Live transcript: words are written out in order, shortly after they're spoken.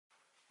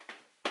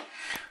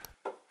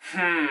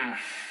I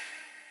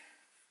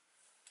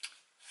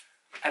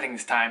think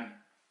it's time.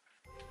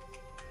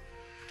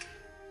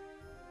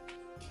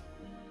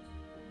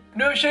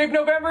 No Shave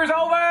November is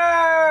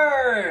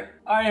over!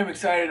 I am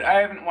excited.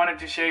 I haven't wanted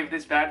to shave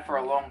this bad for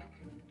a long.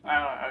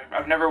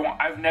 I've never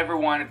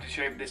wanted to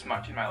shave this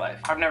much in my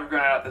life. I've never gone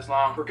out this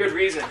long for good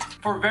reason.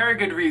 For very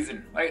good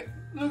reason. Like,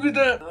 look at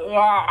that.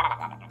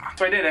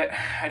 So I did it.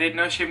 I did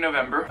No Shave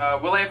November.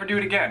 Will I ever do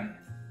it again?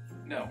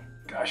 No.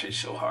 Gosh, it's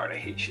so hard. I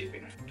hate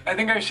shaving. I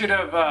think I should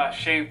have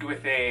shaved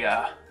with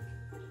a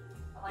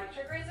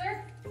electric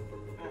razor?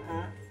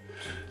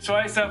 So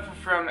I suffer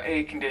from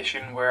a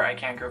condition where I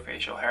can't grow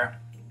facial hair.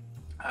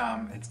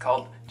 It's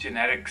called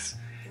genetics.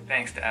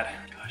 Thanks, Dad.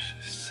 Gosh,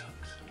 this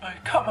sucks. I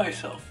cut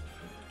myself.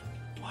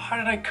 How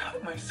did I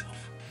cut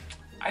myself?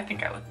 I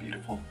think I look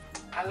beautiful.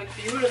 I look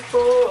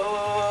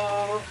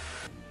beautiful.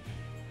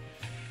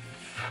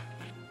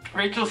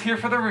 Rachel's here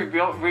for the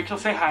reveal. Rachel,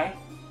 say hi.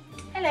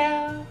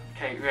 Hello.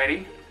 Okay,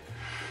 ready?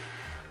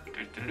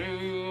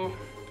 Doo-doo-doo.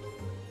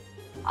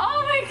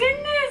 Oh my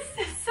goodness,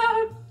 it's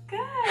so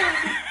good.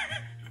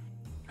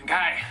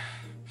 Okay,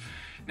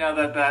 now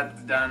that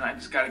that's done, I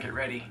just gotta get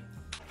ready.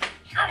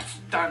 Yes,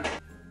 done.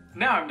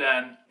 Now I'm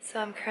done. So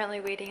I'm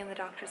currently waiting in the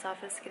doctor's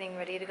office, getting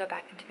ready to go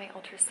back into my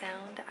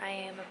ultrasound. I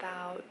am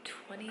about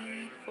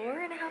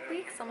 24 and a half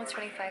weeks, almost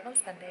 25 on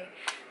Sunday,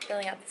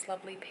 filling out this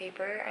lovely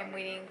paper. I'm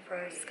waiting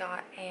for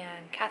Scott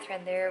and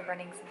Catherine. They're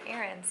running some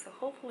errands, so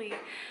hopefully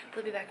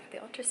they'll be back for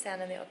the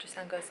ultrasound and the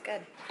ultrasound goes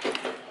good.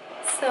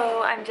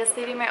 So I'm just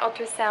leaving my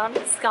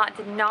ultrasound. Scott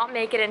did not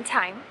make it in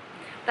time.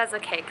 That's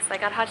okay, because I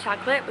got hot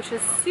chocolate, which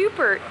was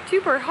super,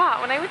 super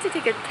hot. When I went to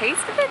take a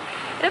taste of it,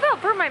 it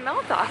about burned my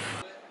mouth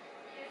off.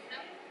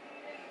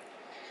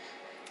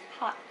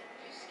 Hot.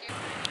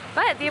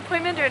 But the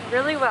appointment went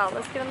really well.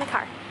 Let's get in the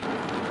car.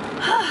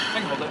 I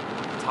can hold it.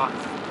 It's hot.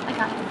 I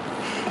got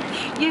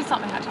it. You just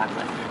want my hot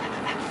chocolate.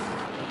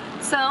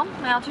 So,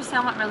 my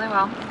ultrasound went really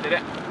well. Did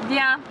it?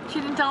 Yeah,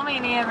 she didn't tell me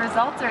any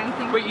results or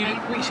anything. Wait,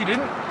 she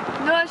didn't?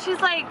 No, she's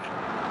like,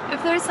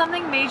 if there's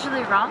something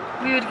majorly wrong,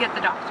 we would get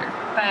the doctor.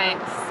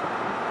 But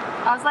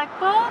I was like,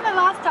 well, the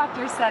last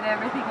doctor said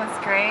everything was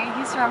great.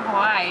 He's from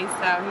Hawaii,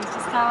 so he's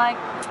just kind of like,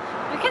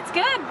 your kid's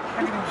good.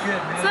 Everything's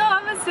good, man. So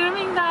I'm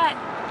assuming that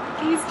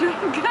he's doing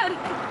good.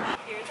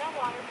 Here's our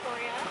water for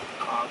you.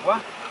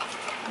 Agua.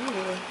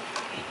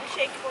 A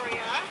shake for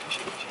you.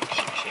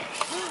 Shake.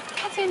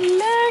 Catherine,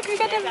 look, we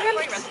got the That's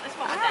milk. this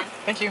one then.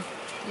 Thank you.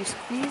 You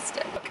squeezed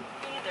it.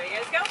 Yeah, there you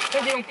guys go.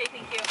 Thank you. Okay,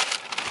 thank you.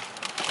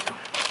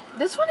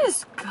 This one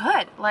is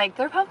good. Like,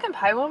 their pumpkin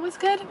pie one was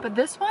good, but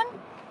this one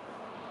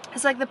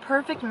is like the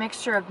perfect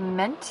mixture of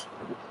mint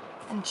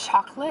and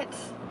chocolate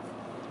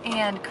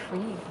and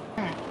cream.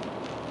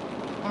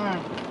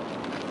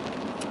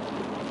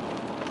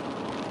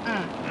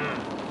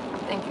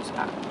 Thank you,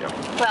 Scott. Yep.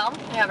 Well,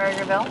 we have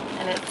Burgerville,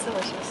 and it's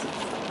delicious.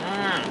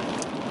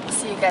 We'll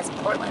see you guys in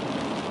Portland.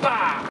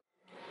 Bah!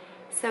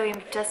 So we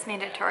just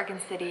made it to Oregon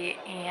City,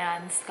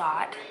 and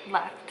Scott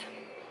left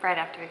right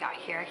after we got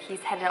here. He's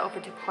headed over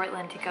to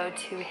Portland to go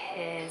to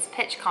his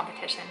pitch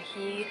competition.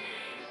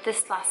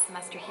 This last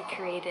semester, he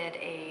created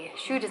a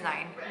shoe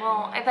design.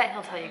 Well, I bet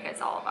he'll tell you guys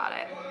all about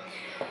it.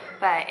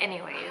 But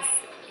anyways,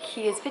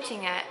 he is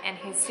pitching it, and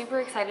he's super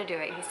excited to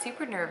do it. He's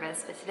super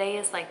nervous, but today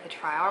is like the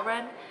trial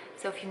run.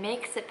 So if he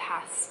makes it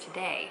past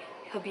today,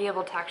 he'll be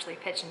able to actually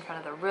pitch in front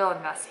of the real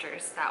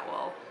investors that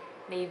will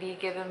maybe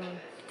give him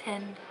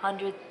 $10,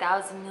 $100,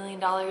 $1,000 million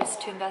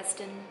to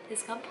invest in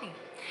his company,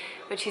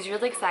 which he's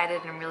really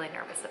excited and really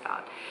nervous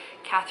about.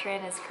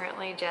 Catherine is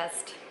currently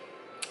just,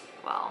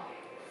 well,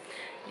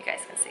 you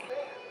guys can see.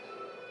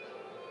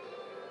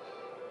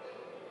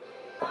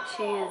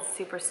 She is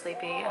super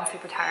sleepy and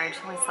super tired.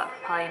 She only slept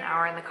for probably an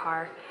hour in the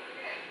car.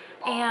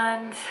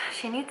 And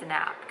she needs a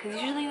nap, because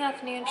usually in the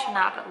afternoon she'll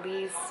nap at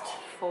least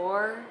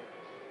 4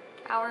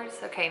 hours.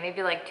 Okay,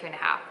 maybe like 2.5.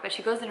 But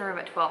she goes in her room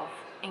at 12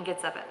 and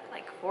gets up at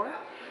like 4.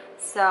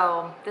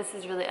 So this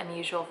is really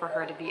unusual for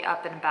her to be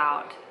up and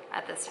about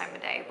at this time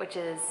of day, which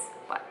is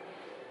what,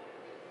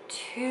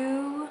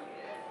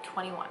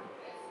 2:21.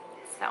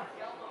 So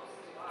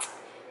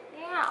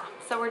yeah,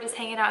 so we're just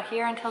hanging out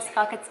here until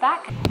Scott gets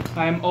back.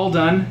 I'm all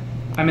done.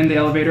 I'm in the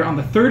elevator on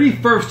the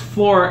 31st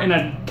floor in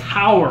a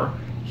tower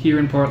here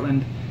in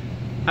Portland.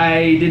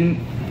 I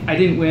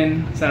didn't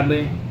win,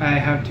 sadly. I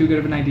have too good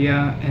of an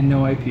idea and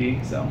no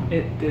IP, so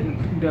it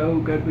didn't go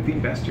good with the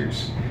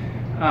investors.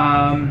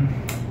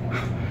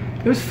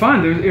 It was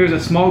fun. It was a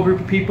small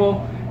group of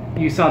people.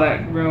 You saw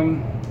that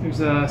room. There was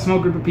a small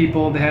group of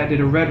people that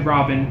did a red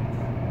robin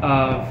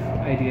of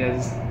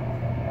ideas.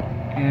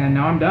 And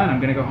now I'm done. I'm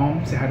gonna go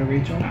home, say hi to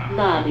Rachel.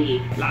 Lobby.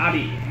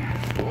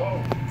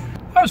 Whoa.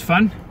 That was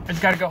fun. I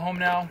just gotta go home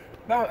now.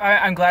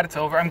 I'm glad it's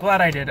over. I'm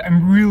glad I did.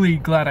 I'm really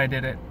glad I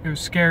did it. It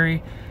was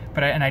scary,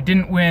 but I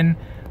didn't win.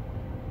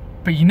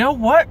 But you know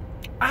what?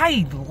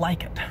 I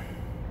like it.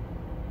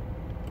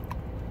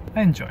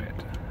 I enjoy it.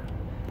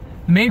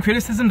 The main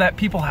criticism that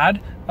people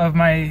had of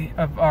my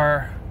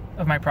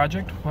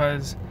project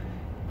was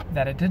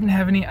that it didn't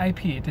have any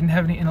IP, it didn't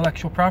have any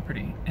intellectual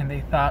property, and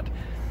they thought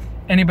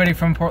anybody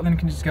from Portland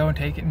can just go and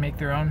take it and make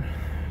their own.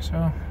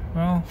 So,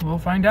 well, we'll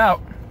find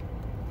out.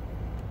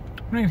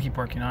 I'm gonna keep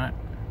working on it.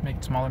 Make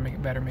it smaller, make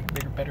it better, make it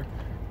bigger, better.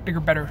 Bigger,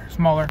 better,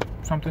 smaller,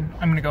 something.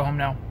 I'm gonna go home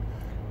now.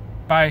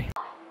 Bye.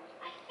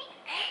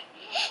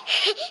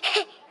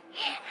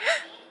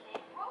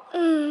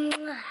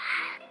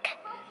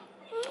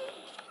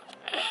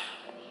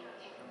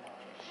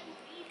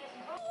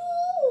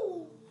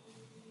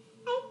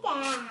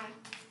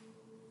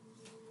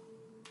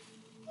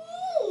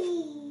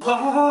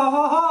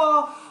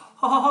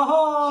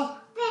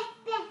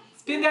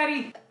 Spin,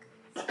 Daddy!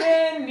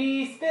 Spin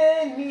me,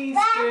 spin me,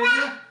 spin me.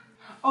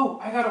 Oh,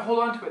 I gotta hold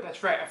on to it.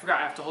 That's right. I forgot.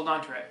 I have to hold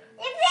on to it.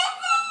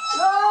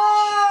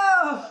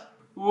 Oh!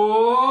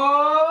 Whoa!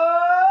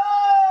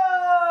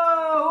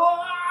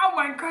 Oh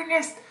my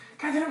goodness!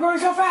 Guys, I'm going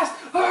so fast!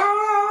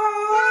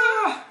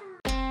 Ah!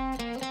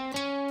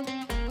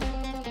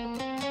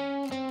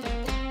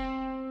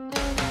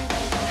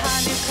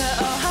 Hanukkah,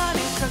 oh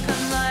Hanukkah,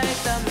 come light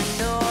the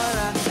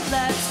menorah.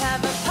 Let's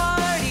have a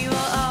party,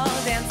 we'll all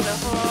dance the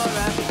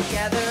hora.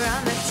 Gather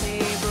around the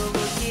table,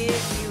 we'll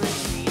give you a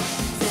treat.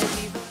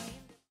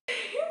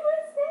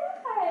 What's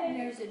that? And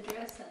there's a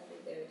dress under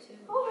there too.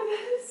 Oh,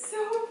 that is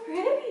so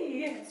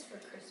pretty. It's for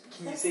Christmas.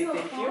 Can you say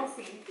thank you?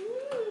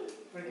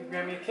 Want to give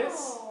Grammy a kiss?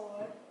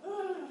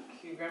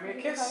 Can you give Grammy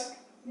a kiss?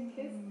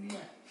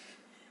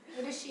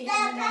 What does she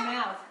have in her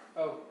mouth?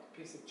 Oh,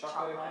 piece of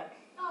chocolate.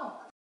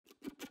 Oh.